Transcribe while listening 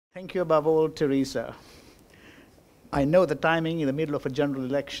Thank you above all, Teresa. I know the timing in the middle of a general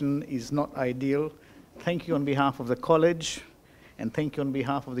election is not ideal. Thank you on behalf of the college, and thank you on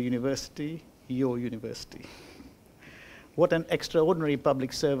behalf of the university, your university. What an extraordinary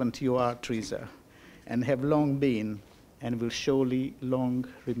public servant you are, Teresa, and have long been, and will surely long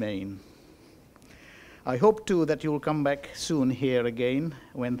remain. I hope, too, that you will come back soon here again,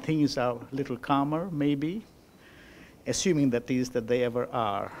 when things are a little calmer, maybe, assuming that they ever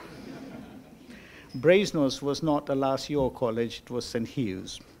are. Brasenose was not, alas, your college, it was St.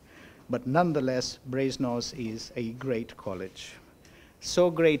 Hugh's. But nonetheless, Brasenose is a great college. So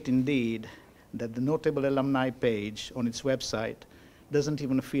great indeed that the notable alumni page on its website doesn't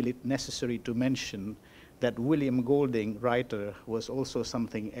even feel it necessary to mention that William Golding, writer, was also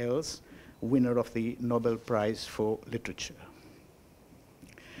something else, winner of the Nobel Prize for Literature.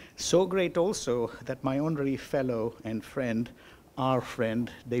 So great also that my honorary fellow and friend, our friend,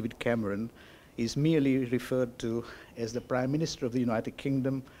 David Cameron, is merely referred to as the Prime Minister of the United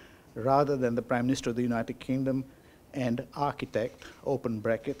Kingdom rather than the Prime Minister of the United Kingdom and architect, open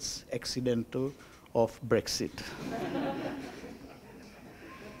brackets, accidental, of Brexit.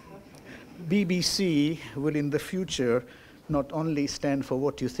 BBC will in the future not only stand for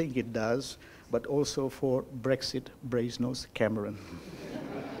what you think it does, but also for Brexit Brasenose Cameron.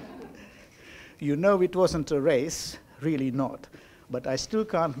 You know it wasn't a race, really not, but I still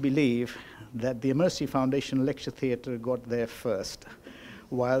can't believe that the Amersi Foundation Lecture Theatre got there first,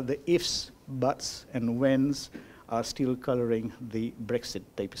 while the ifs, buts, and whens are still coloring the Brexit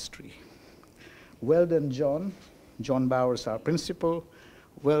tapestry. Well done, John. John Bowers, our principal.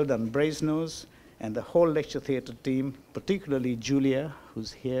 Well done, Brasenose, and the whole lecture theatre team, particularly Julia,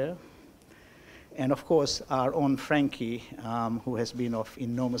 who's here, and of course, our own Frankie, who has been of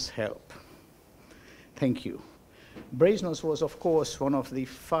enormous help. Thank you. Brasenose was, of course, one of the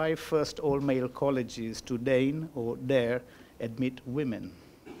 5 first all-male colleges to deign or dare admit women.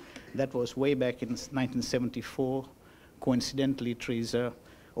 That was way back in 1974, coincidentally, Teresa,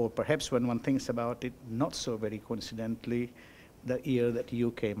 or perhaps when one thinks about it, not so very coincidentally, the year that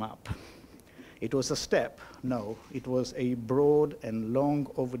you came up. It was a step, no, it was a broad and long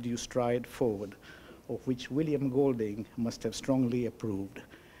overdue stride forward, of which William Golding must have strongly approved.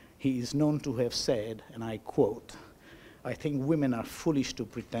 He is known to have said, and I quote, "I think women are foolish to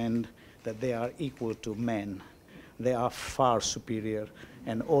pretend that they are equal to men. They are far superior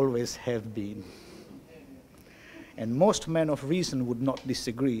and always have been." And most men of reason would not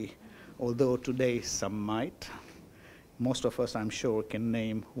disagree, although today some might. Most of us, I'm sure, can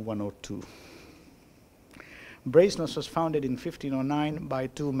name 1 or 2. Brasenose was founded in 1509 by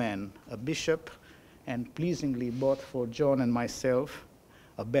 2 men, a bishop, and pleasingly both for John and myself,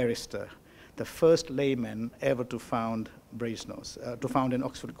 a barrister, the first layman ever to found Brasenose, to found an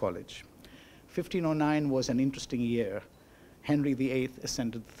Oxford College. 1509 was an interesting year. Henry VIII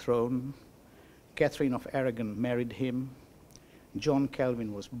ascended the throne. Catherine of Aragon married him. John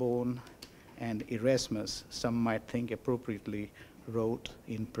Calvin was born, and Erasmus, some might think appropriately, wrote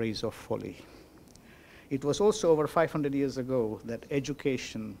in praise of folly. It was also over 500 years ago that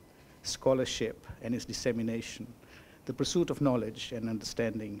education, scholarship, and its dissemination, the pursuit of knowledge and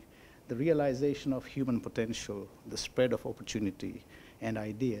understanding, the realization of human potential, the spread of opportunity and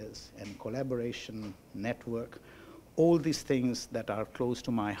ideas and collaboration, network, all these things that are close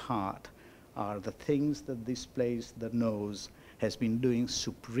to my heart are the things that this place that knows has been doing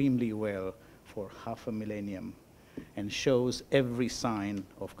supremely well for half a millennium and shows every sign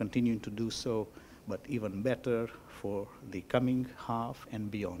of continuing to do so, but even better for the coming half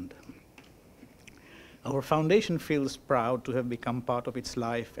and beyond. Our foundation feels proud to have become part of its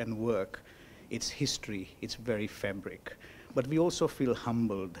life and work, its history, its very fabric. But we also feel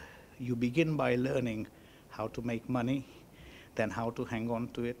humbled. You begin by learning how to make money, then how to hang on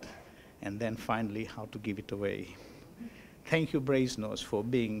to it, and then finally how to give it away. Thank you, Brasenose, for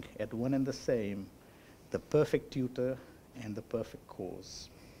being at one and the same, the perfect tutor and the perfect cause.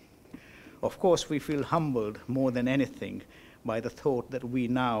 Of course, we feel humbled more than anything by the thought that we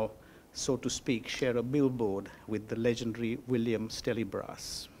now, so to speak, share a billboard with the legendary William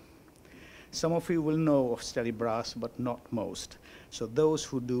Stellybrass. Some of you will know of Stellybrass, but not most. So those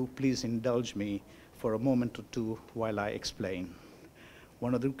who do, please indulge me for a moment or two while I explain.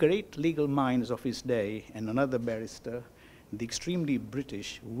 One of the great legal minds of his day and another barrister, the extremely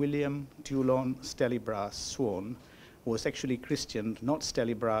British William Toulon Stellybrass Swan, was actually christened not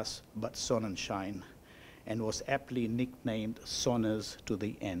Stellybrass, but Sonnenschein, and was aptly nicknamed Sonners to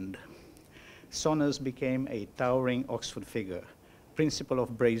the end. Sonners became a towering Oxford figure, principal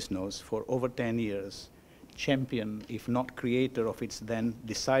of Brasenose for over 10 years, champion, if not creator, of its then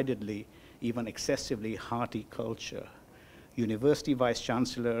decidedly, even excessively hearty culture. University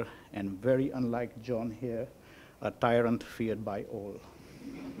vice-chancellor, and very unlike John here, a tyrant feared by all.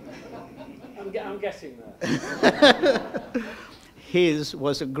 I'm guessing that. His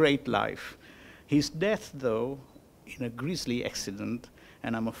was a great life. His death, though, in a grisly accident,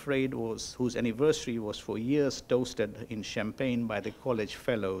 and I'm afraid whose anniversary was for years toasted in champagne by the college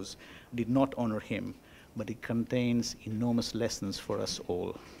fellows, did not honor him, but it contains enormous lessons for us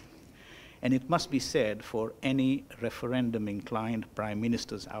all. And it must be said for any referendum-inclined prime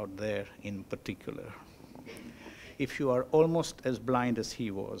ministers out there in particular. If you are almost as blind as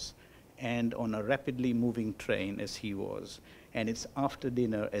he was, and on a rapidly moving train as he was, and it's after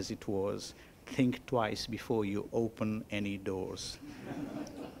dinner as it was, think twice before you open any doors.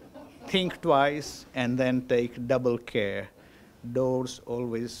 Think twice and then take double care. Doors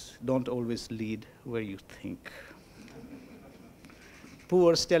don't always lead where you think.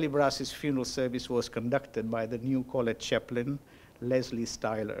 Poor Stelibras' funeral service was conducted by the new college chaplain, Leslie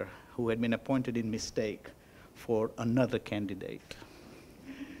Styler, who had been appointed in mistake for another candidate.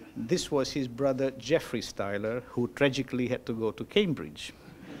 This was his brother, Geoffrey Styler, who tragically had to go to Cambridge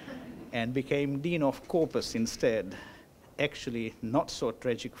and became Dean of Corpus instead. Actually, not so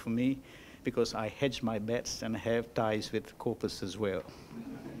tragic for me, because I hedge my bets and have ties with Corpus as well.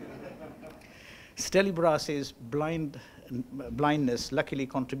 Stelibras' blindness luckily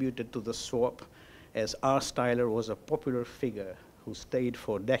contributed to the swap, as R. Styler was a popular figure who stayed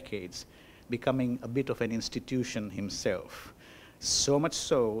for decades, becoming a bit of an institution himself. So much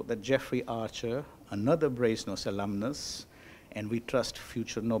so that Geoffrey Archer, another Brasenose alumnus, and we trust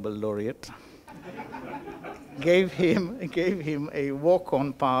future Nobel laureate, gave him a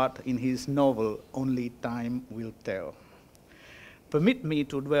walk-on part in his novel, Only Time Will Tell. Permit me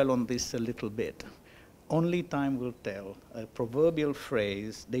to dwell on this a little bit. Only time will tell, a proverbial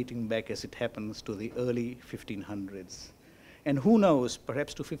phrase dating back, as it happens, to the early 1500s. And who knows,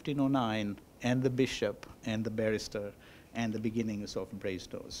 perhaps to 1509, and the bishop, and the barrister, and the beginnings of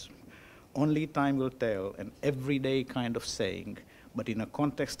Brasenose. Only time will tell, an everyday kind of saying, but in a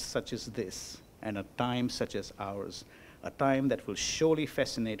context such as this, and a time such as ours, a time that will surely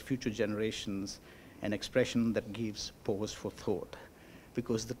fascinate future generations, an expression that gives pause for thought.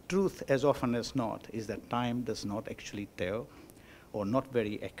 Because the truth, as often as not, is that time does not actually tell, or not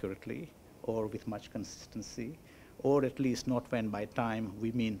very accurately, or with much consistency, or at least not when by time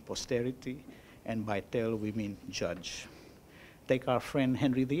we mean posterity, and by tell we mean judge. Take our friend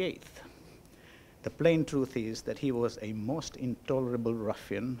Henry VIII. The plain truth is that he was a most intolerable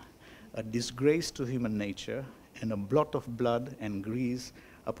ruffian, a disgrace to human nature, and a blot of blood and grease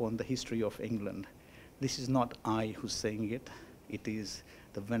upon the history of England. This is not I who's saying it. It is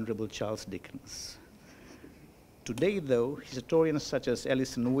the Venerable Charles Dickens. Today, though, historians such as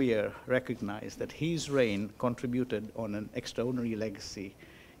Alison Weir recognize that his reign contributed on an extraordinary legacy.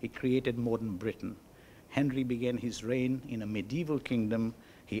 It created modern Britain. Henry began his reign in a medieval kingdom.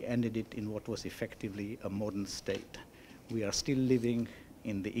 He ended it in what was effectively a modern state. We are still living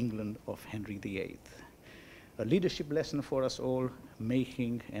in the England of Henry VIII. A leadership lesson for us all: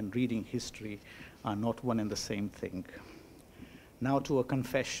 making and reading history are not one and the same thing. Now to a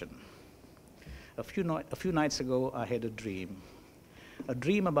confession. A few nights ago, I had a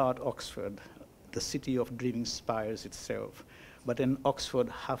dream about Oxford, the city of dreaming spires itself, but an Oxford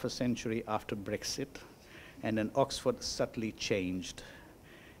half a century after Brexit, and an Oxford subtly changed.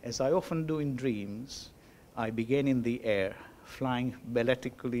 As I often do in dreams, I began in the air, flying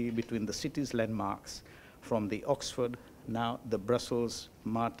balletically between the city's landmarks, from the Oxford, now the Brussels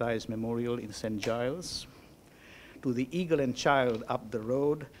Martyrs Memorial in St. Giles, to the Eagle and Child up the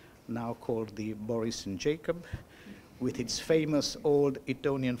road, now called the Boris and Jacob, with its famous old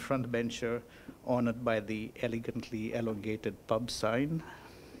Etonian frontbencher honored by the elegantly elongated pub sign,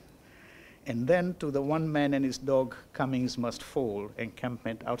 and then to the One Man and His Dog Cummings Must Fall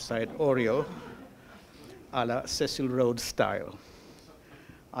encampment outside Oriel, a la Cecil Rhodes style.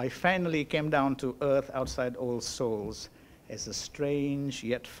 I finally came down to earth outside All Souls as a strange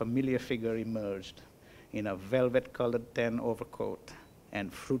yet familiar figure emerged in a velvet-colored tan overcoat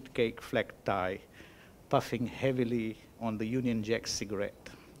and fruitcake flecked tie, puffing heavily on the Union Jack cigarette,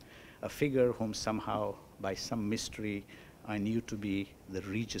 a figure whom somehow, by some mystery, I knew to be the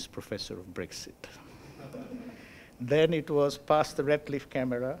Regius Professor of Brexit. Then it was past the Ratcliffe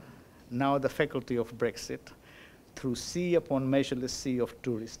camera, now the faculty of Brexit, through sea upon measureless sea of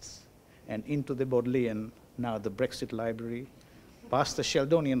tourists, and into the Bodleian, now the Brexit Library, past the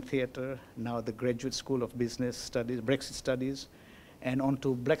Sheldonian Theatre, now the Graduate School of Business Studies, Brexit Studies, and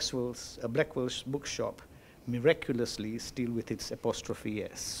onto Blackwell's bookshop, miraculously still with its apostrophe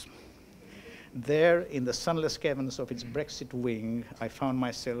S. There, in the sunless caverns of its Brexit wing, I found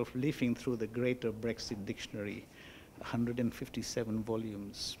myself leafing through the greater Brexit dictionary, 157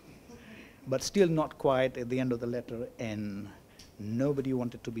 volumes. But still not quite at the end of the letter N. Nobody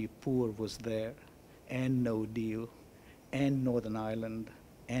wanted to be poor was there, and no deal, and Northern Ireland,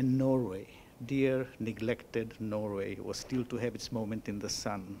 and Norway. Dear, neglected Norway was still to have its moment in the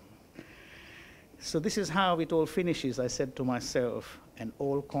sun. So this is how it all finishes, I said to myself, an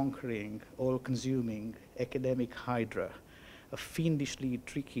all-conquering, all-consuming academic hydra, a fiendishly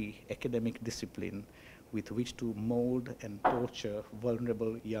tricky academic discipline with which to mold and torture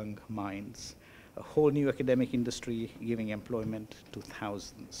vulnerable young minds, a whole new academic industry giving employment to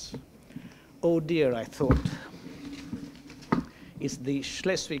thousands. Oh dear, I thought, it's the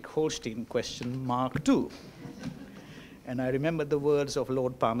Schleswig-Holstein question Mark II. And I remembered the words of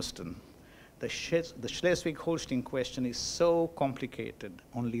Lord Palmerston. The Schleswig-Holstein question is so complicated,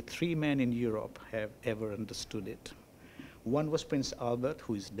 only 3 men in Europe have ever understood it. One was Prince Albert,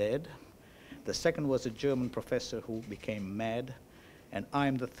 who is dead. The second was a German professor who became mad. And I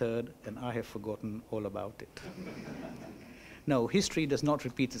am the third, and I have forgotten all about it. No, history does not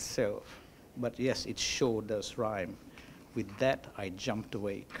repeat itself, but yes, it sure does rhyme. With that, I jumped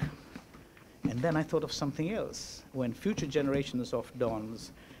awake. And then I thought of something else. When future generations of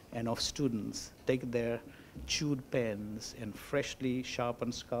dons and of students take their chewed pens and freshly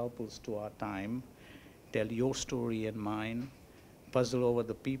sharpened scalpels to our time, tell your story and mine, puzzle over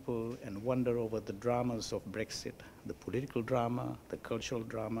the people and wonder over the dramas of Brexit, the political drama, the cultural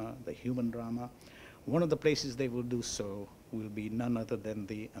drama, the human drama, one of the places they will do so will be none other than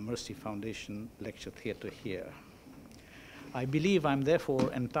the Amersi Foundation Lecture Theatre here. I believe I'm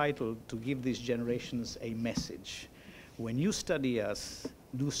therefore entitled to give these generations a message. When you study us,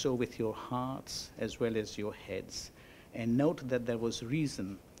 do so with your hearts as well as your heads, and note that there was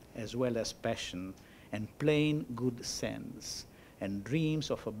reason as well as passion and plain good sense, and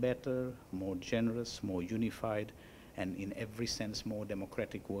dreams of a better, more generous, more unified, and in every sense more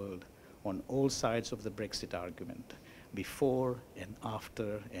democratic world on all sides of the Brexit argument, before and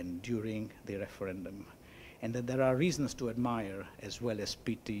after and during the referendum, and that there are reasons to admire as well as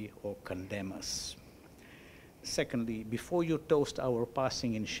pity or condemn us. Secondly, before you toast our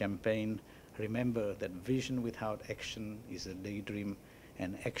passing in champagne, remember that vision without action is a daydream,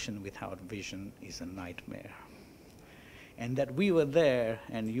 and action without vision is a nightmare. And that we were there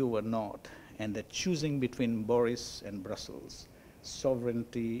and you were not, and that choosing between Boris and Brussels,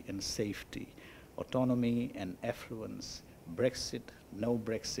 sovereignty and safety, autonomy and affluence, Brexit, no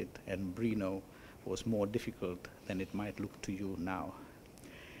Brexit, and Brino was more difficult than it might look to you now.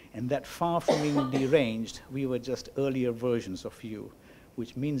 And that far from being deranged, we were just earlier versions of you,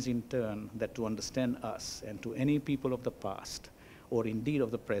 which means in turn that to understand us and to any people of the past, or indeed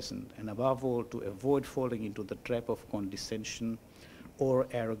of the present, and above all to avoid falling into the trap of condescension or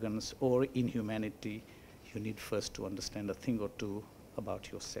arrogance or inhumanity, you need first to understand a thing or two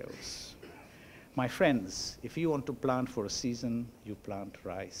about yourselves. My friends, if you want to plant for a season, you plant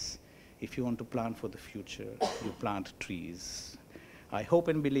rice. If you want to plant for the future, you plant trees. I hope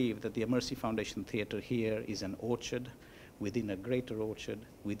and believe that the Amersi Foundation Theatre here is an orchard within a greater orchard,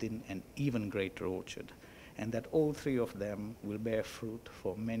 within an even greater orchard, and that all 3 of them will bear fruit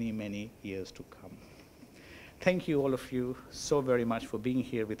for many, many years to come. Thank you, all of you, so very much for being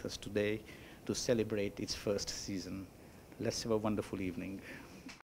here with us today to celebrate its first season. Let's have a wonderful evening.